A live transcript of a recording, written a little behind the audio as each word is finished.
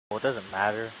it doesn't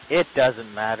matter. It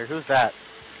doesn't matter. Who's that?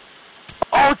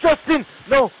 Oh, Justin!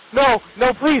 No, no,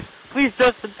 no, please! Please,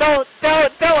 Justin, don't, no!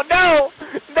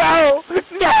 No!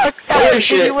 Holy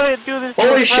shit! You wouldn't do this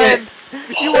Holy shit!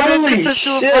 Holy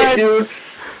shit, dude!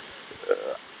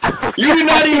 You did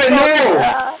not even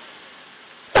know!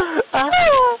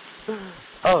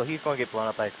 Oh, he's gonna get blown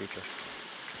up by a creature.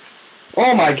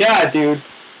 Oh my god, dude!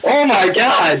 Oh my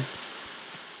god!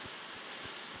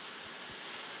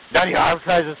 Daddy, I'm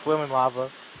trying to swim in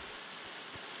lava.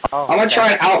 Oh, I'm gonna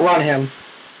try and outrun him.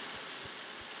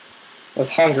 With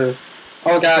hunger.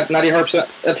 Oh god, Nutty Harp's a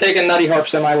pig and Nutty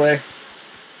Harp's in my way.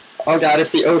 Oh god,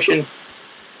 it's the ocean.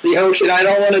 It's the ocean, I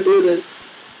don't want to do this.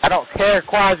 I don't care,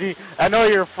 Quasi. I know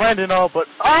you're a friend and all, but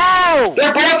oh!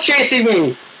 They're both chasing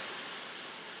me!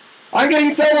 I'm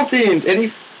getting double teamed, and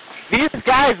he... These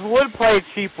guys would play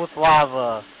cheap with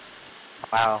lava.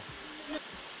 Wow.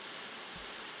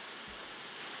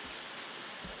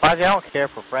 Quasi, I don't care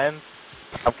for friends.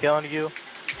 I'm killing you.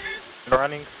 I'm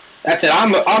running. That's it,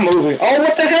 I'm moving. Oh,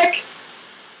 what the heck?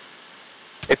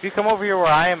 If you come over here where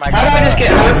I am, How did I just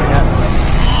get hurt?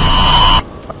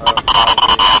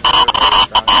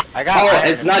 I got oh,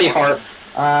 it's Nutty Harp.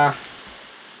 I'm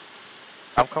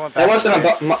coming back. That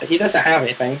wasn't he doesn't have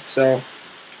anything, so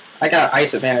I got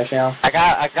ice advantage now. I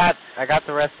got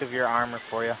the rest of your armor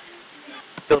for you.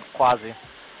 Killed Quasi.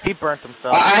 He burnt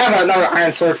himself. I have another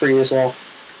iron sword for you as well.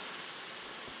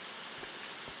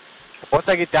 Once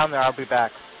I get down there, I'll be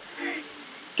back.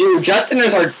 Dude, Justin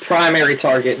is our primary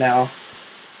target now.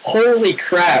 Holy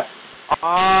crap.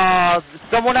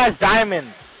 Someone has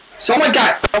diamonds. Someone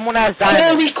has diamonds.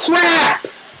 Holy crap!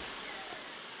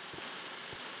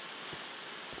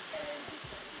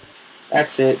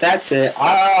 That's it.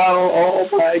 Oh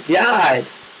my god.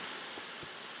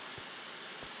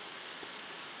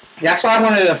 That's why I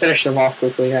wanted to finish them off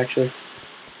quickly, actually.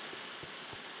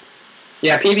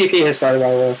 Yeah, PvP has started,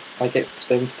 by the way. Like, it's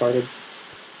been started.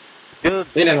 Dude,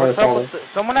 they didn't really follow.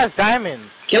 Someone has diamonds.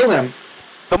 Kill him.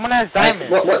 Someone has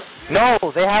diamonds. What? No,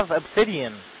 they have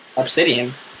obsidian.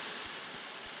 Obsidian?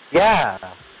 Yeah.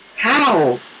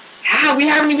 How? How? We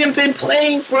haven't even been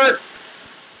playing for...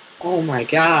 Oh my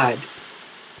god.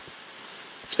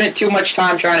 Spent too much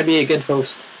time trying to be a good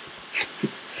host.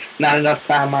 Not enough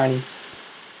time mining.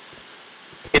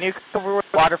 Can you cover where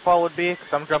the waterfall would be?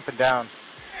 Because I'm jumping down.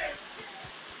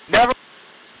 Never.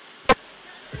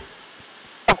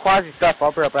 Quasi stuff.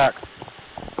 I'll be right back.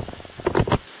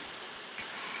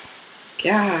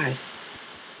 God.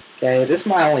 Okay, this is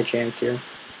my only chance here.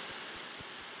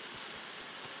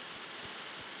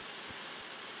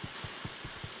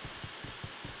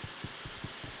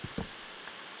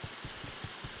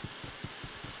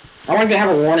 I don't even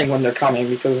have a warning when they're coming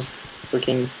because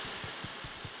freaking...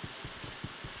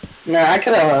 Man, I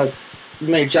could have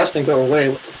made Justin go away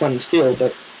with the flint and steel,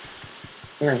 but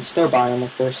we're in snow biome,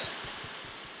 of course.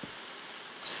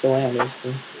 Still am,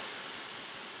 basically.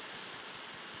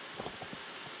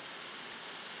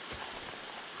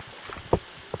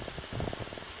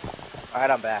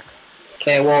 Alright, I'm back.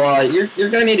 Okay, well, you're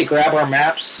gonna need to grab our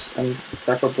maps, and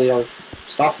preferably our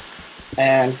stuff,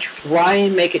 and try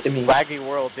and make it to me. Laggy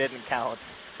World didn't count.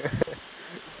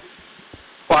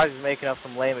 Quasi's making up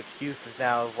some lame excuses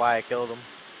now of why I killed him.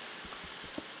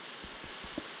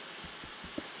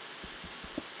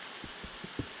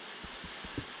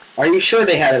 Are you sure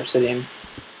they had obsidian?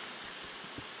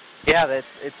 Yeah,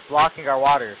 it's blocking our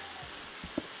water.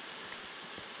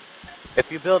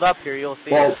 If you build up here, you'll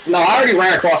see. Well, no, I already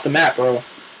ran across the map, bro.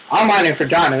 I'm mining for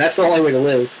diamond. That's the only way to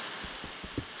live.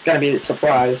 It's gonna be a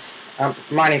surprise. I'm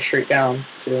mining straight down,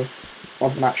 too.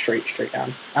 Well, not straight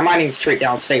down. I'm mining straight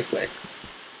down safely.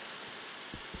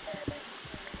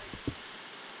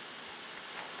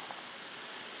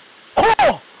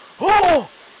 Oh! Oh!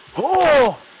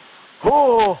 Oh!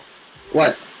 Oh!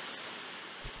 What?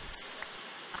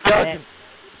 Justin.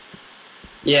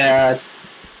 Yeah.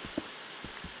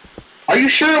 Are you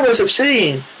sure it was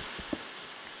obsidian?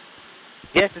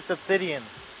 Yes, it's obsidian.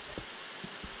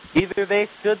 Either they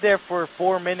stood there for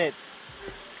 4 minutes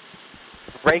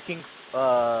breaking,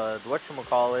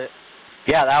 whatchamacallit.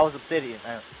 Yeah, that was obsidian.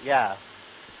 Yeah.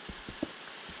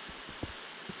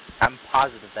 I'm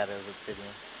positive that it was obsidian.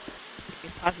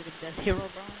 You're positive that hero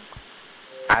wrong?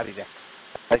 I'll be back.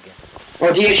 Again.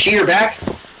 Oh, DSG, you're back?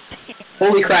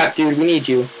 Holy crap, dude, we need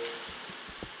you.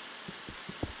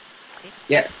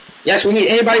 Yeah. Yes, we need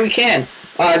anybody we can.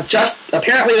 Just,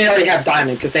 apparently they already have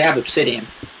diamond, because they have obsidian.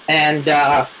 And,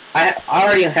 I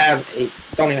already have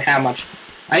don't even have much.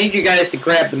 I need you guys to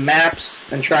grab the maps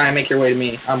and try and make your way to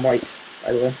me. I'm white,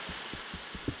 by the way.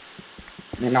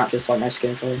 I mean, not just like my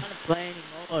skin color. I'm not playing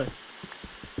anymore.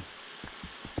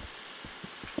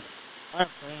 I don't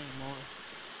play anymore.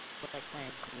 But I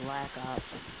playing Black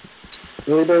Ops.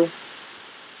 Really, bro?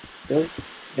 Really?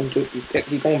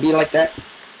 You gonna be like that?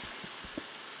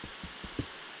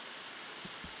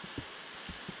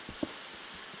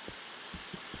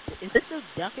 Is this a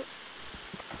junket?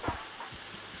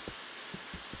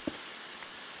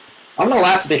 I'm gonna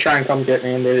laugh if they try and come get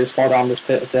me and they just fall down this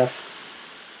pit of death.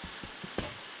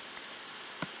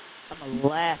 I'm gonna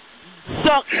laugh. You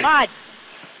suck my.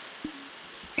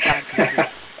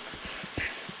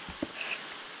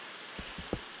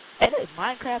 Hey, is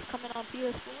Minecraft coming on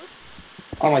PS4?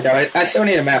 Oh my god, I still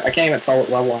need a map. I can't even tell what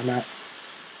level I'm at.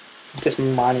 I'm just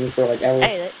mining for like every...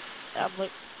 Hey, I'm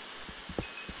like,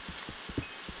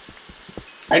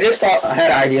 I just thought I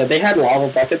had an idea. They had lava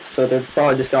buckets, so they're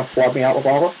probably just gonna flood me out with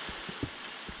lava.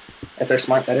 If they're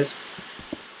smart, that is.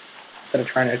 Instead of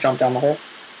trying to jump down the hole.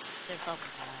 they're probably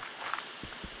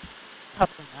not.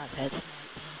 Probably not that smart.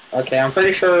 Okay, I'm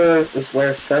pretty sure this is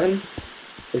layer 7.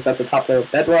 Because that's the top layer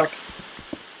of bedrock.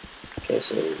 Okay,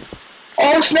 so...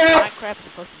 Oh snap! Minecraft's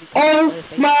supposed to be Oh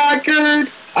my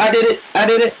god! I did it! I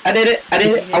did it! I did it! I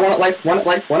did it! I want it life! Want it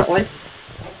life! Want it life!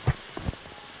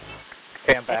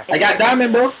 Okay, I'm back. I got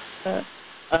diamond, bro! You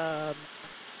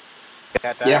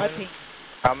got that? Yeah.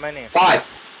 How many?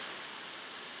 5.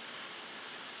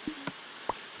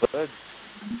 Good.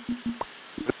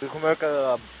 We can make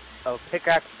a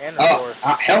pickaxe and a Oh, sword.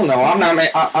 hell no! I'm not.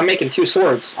 I'm making 2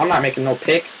 swords. I'm not making no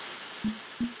pick.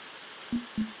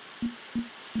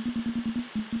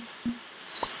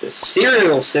 It's the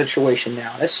cereal situation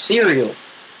now. That's cereal.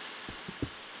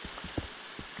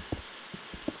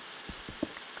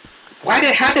 How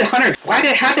did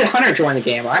Hunter join the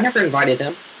game? I never invited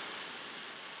him.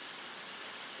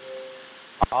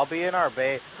 I'll be in our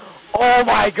base. Oh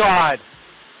my god!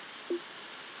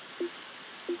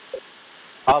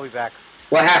 I'll be back.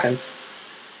 What happened?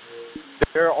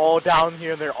 They're all down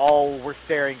here and were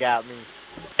staring at me.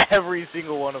 Every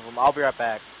single one of them. I'll be right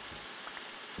back.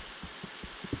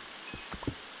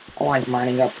 I like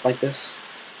mining up like this.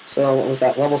 So what was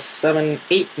that? Level 7,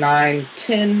 8, 9,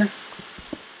 10,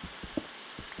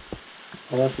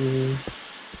 11,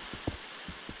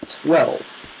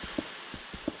 12.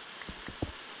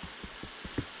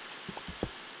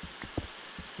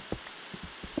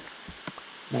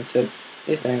 That's it.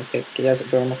 He's going to get us a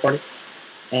join my party.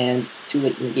 And it's too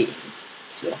late in the game.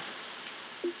 So.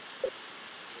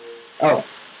 Oh.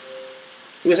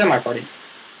 He was in my party.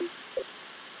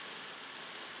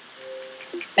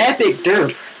 Epic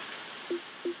derp.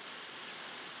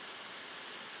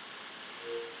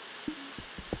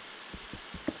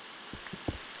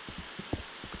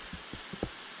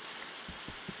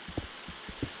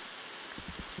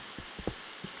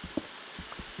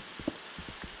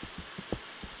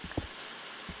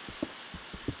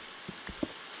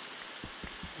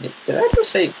 Did I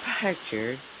just say... Heck,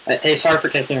 Jared. Hey, sorry for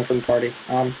kicking him from the party.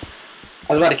 I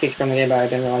was about to kick you from the game, but I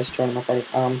didn't realize you joined my party.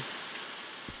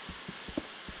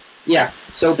 Yeah,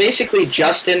 so basically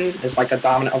Justin is like a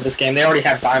dominant of this game. They already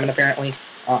have diamond, apparently.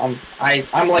 I'm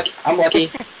lucky.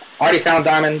 I already found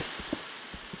diamond,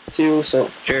 too, so...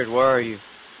 Jared, where are you?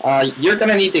 You're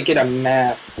gonna need to get a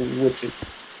map, which is...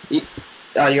 You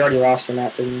already lost your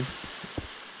map, didn't you?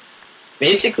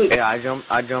 Basically... Yeah,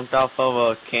 I jumped off of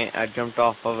a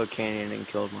canyon and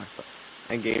killed myself.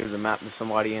 I gave the map to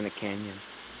somebody in a canyon.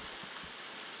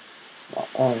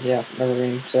 Oh, yeah, never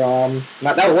mind. So,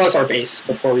 that was our base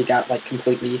before we got, like,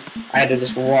 completely... I had to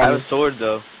just run. I have a sword,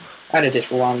 though. I had to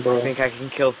just run, bro. I think I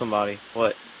can kill somebody.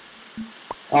 What?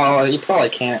 Oh, you probably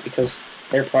can't, because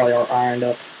they probably are ironed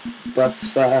up. But,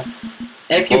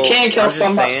 if you can kill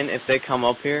somebody... I'm just saying, if they come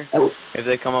up here, I'm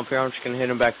just gonna hit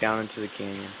them back down into the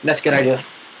canyon. That's a good idea.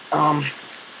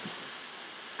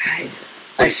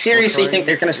 I seriously think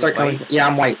they're gonna start coming... Yeah,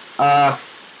 I'm white.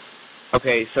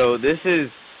 Okay, so this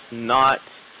is not,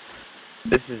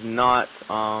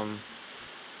 I'm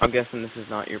guessing this is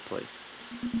not your place.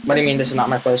 What do you mean this is not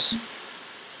my place?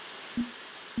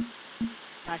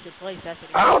 Not your place, that's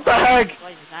what What the heck?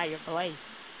 Place is not your place.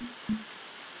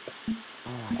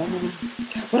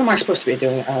 What am I supposed to be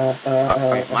doing?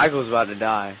 Michael's about to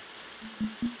die.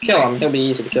 Kill him. He'll be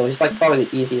easy to kill. He's like probably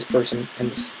the easiest person in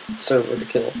this server to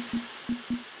kill.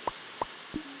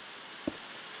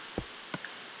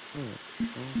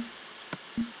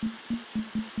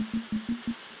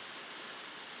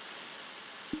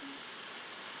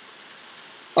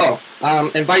 Oh,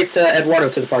 invite Eduardo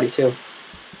to the party too.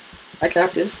 I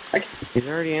got this. He's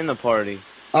already in the party.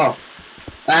 Oh,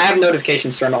 I have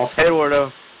notifications turned off. Hey,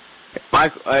 Eduardo.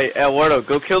 Eduardo,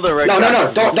 go kill the red guy.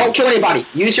 No, don't kill anybody.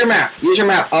 Use your map.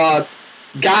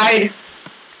 Guide.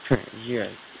 Yeah.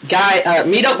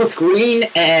 Meet up with green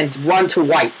and run to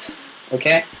white.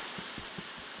 Okay?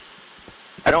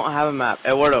 I don't have a map.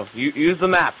 Eduardo, you use the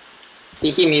map.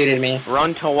 He muted me.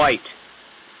 Run to white.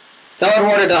 Tell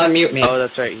Eduardo to unmute me. Oh,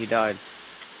 that's right. He died.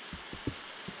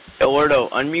 Eduardo,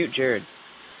 unmute Jared.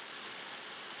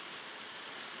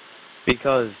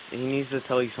 Because he needs to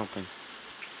tell you something.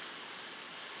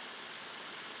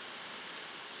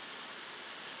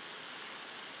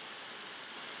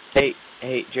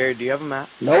 Hey, Jared, do you have a map?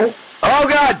 No, Oh,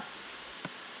 God!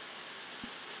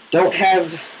 don't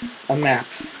have a map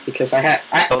because I had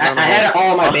Hold on, I had it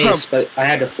all on my hold on. base, but I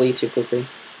had to flee too quickly.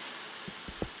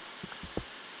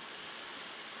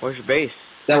 Where's your base?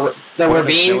 The Where in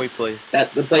ravine, snowy place?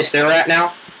 that the place they're at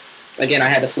now. Again, I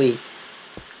had to flee.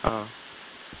 Oh.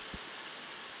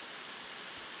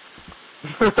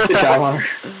 Good job, Hunter.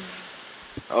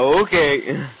 Okay.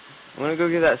 I'm gonna go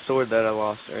get that sword that I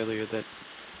lost earlier. That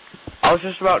I was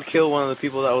just about to kill one of the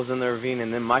people that was in the ravine,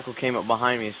 and then Michael came up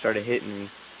behind me and started hitting me.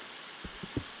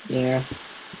 Yeah.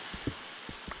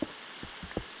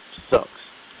 Sucks.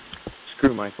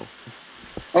 Screw Michael.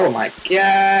 Oh my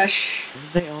gosh. Where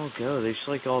did they all go? They just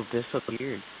like all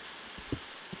disappeared.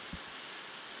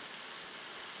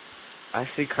 I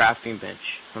see crafting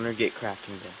bench. Hunter, get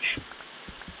crafting bench.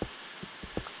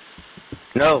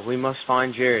 No, we must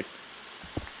find Jared.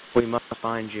 We must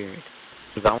find Jared.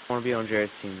 Because I want to be on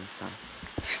Jared's team this time.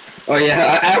 Oh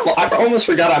yeah, I almost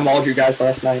forgot I mauled you guys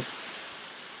last night.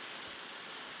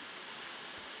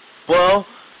 Well,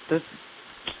 That's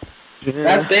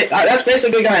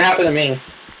basically gonna happen to me.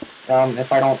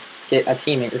 If I don't get a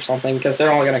teammate or something, because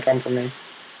they're all gonna come for me.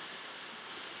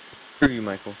 Screw you,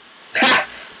 Michael. Ha!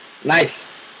 Nice.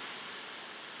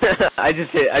 I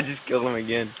just killed him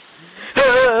again.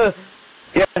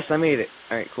 Yes, I made it.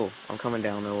 Alright, cool. I'm coming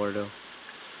down there, Ordo.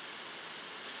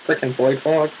 Frickin' void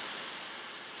fog.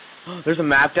 There's a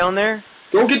map down there?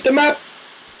 Go get the map!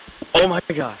 Oh my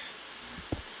gosh.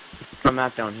 A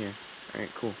map down here.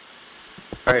 Alright, cool.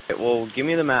 Alright, well, give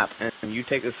me the map, and you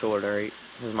take the sword, alright?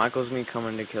 Because Michael's me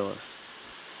coming to kill us.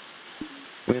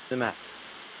 Give me the map.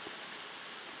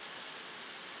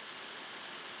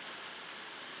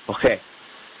 Okay.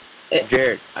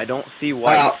 Jared, I don't see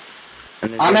white.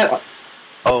 I'm at...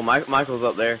 Oh, Michael's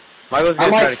up there. Michael's gonna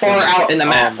I'm try like to kill far me. out in the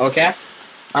map, okay?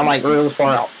 I'm like really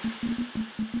far out.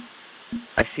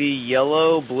 I see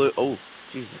yellow, blue. Oh,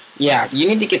 Jesus. Yeah, you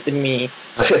need to get to me.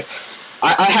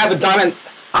 I have a diamond...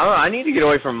 I need to get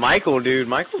away from Michael, dude.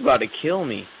 Michael's about to kill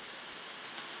me.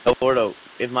 Oh, Ordo,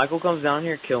 if Michael comes down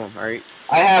here, kill him, alright?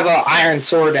 I have an iron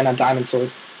sword and a diamond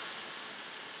sword.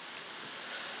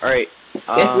 Alright.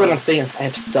 That's what I'm saying. I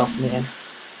have stuff, man.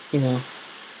 You know.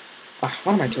 What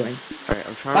am I doing? Alright,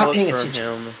 I'm trying Not to paying look for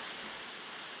attention.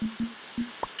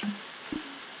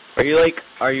 him.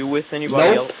 Are you with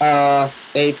anybody Nope. else?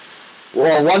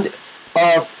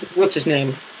 What's his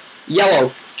name?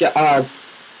 Yellow.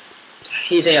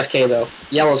 He's AFK though.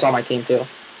 Yellow's on my team too.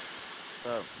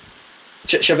 Oh.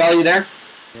 Chevelle, you there?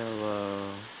 Yellow.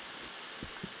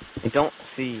 I don't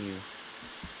see you.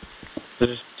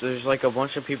 There's like a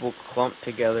bunch of people clumped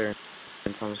together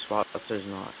in some spots, but there's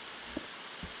not.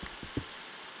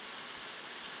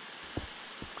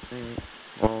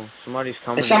 Well, somebody's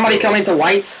coming. Is somebody coming to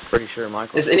white? Pretty sure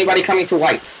Michael. Is anybody coming to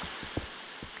white?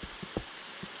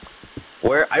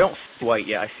 Where? I don't see white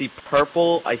yet. I see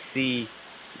purple. I see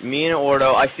me and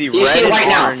Ordo. I see Do you red see and white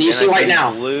now? orange. Do you and see I white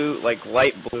now? Blue, like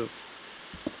light blue.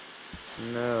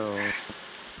 No.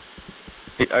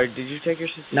 Did you take your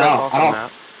stuff No, off I the don't.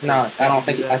 map? No, I don't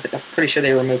think. I'm pretty sure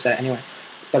they removed that anyway.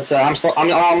 But I'm still.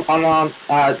 I'm on.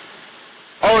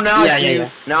 Oh, now Yeah, I see yeah. you.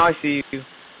 Now I see you.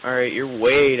 All right, you're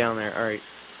way down there. All right,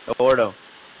 Ordo,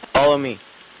 follow me.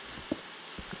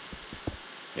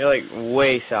 You're like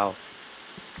way south.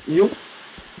 You?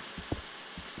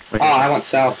 Oh, I went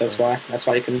south. That's why. That's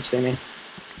why you couldn't see me.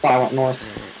 Thought I went north.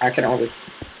 I couldn't really.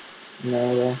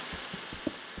 No, though.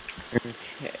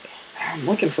 Okay. I'm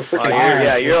looking for Oh, freaking iron.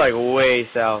 yeah, you're like way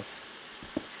south.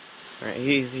 All right,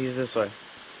 he's this way.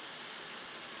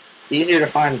 Easier to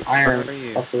find iron Where are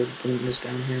you? upward than it is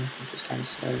down here, which is kind of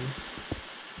sad.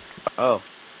 Oh.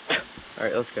 All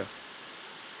right, let's go.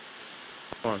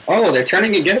 Come on. Oh, they're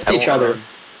turning against I each won't other. run.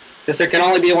 Because there can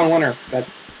only be one winner. But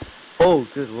Oh,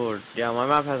 good lord. Yeah, my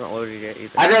map hasn't loaded yet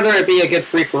either. I'd rather it be a good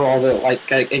free-for-all, though,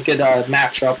 like a good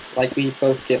match-up, like we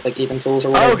both get like even tools or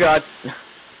whatever. Oh god.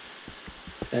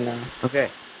 And,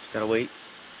 Okay, just gotta wait.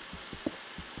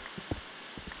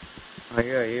 Oh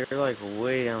yeah, you're like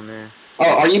way down there.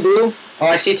 oh, are you blue? Oh,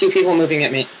 I see two people moving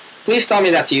at me. Please tell me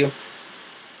that's you.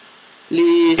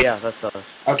 Please. Yeah, that's us.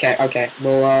 Okay, okay.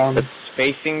 Well, It's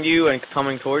facing you and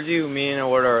coming towards you. Me and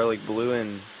Orda are like blue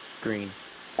and green.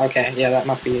 Okay, yeah, that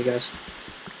must be you guys.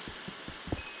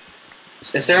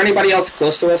 Is there anybody else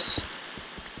close to us?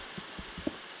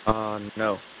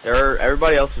 No.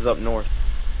 Everybody else is up north.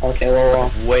 Okay,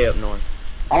 well, Way up north.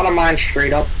 I want to mine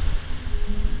straight up.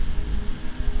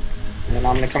 And then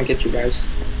I'm gonna come get you guys.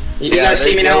 You guys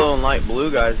see me now? Yellow and light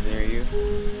blue guys near you.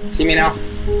 See me now?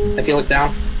 If you look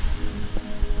down.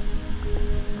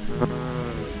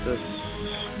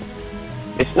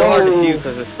 It's still hard to see you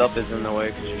because the stuff is in the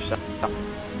way because you're south.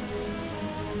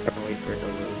 Wait for it to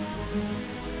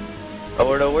move.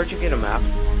 Ordo, where'd you get a map?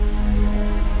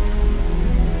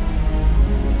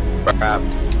 Crap.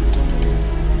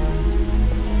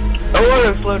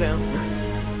 Ordo, slow down.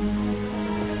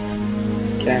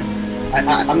 Okay.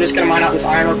 I'm just gonna mine out this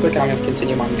iron real quick and I'm gonna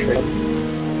continue mining straight up.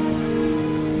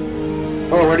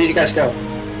 Oh, where did you guys go?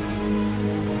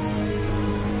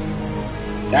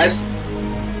 Guys?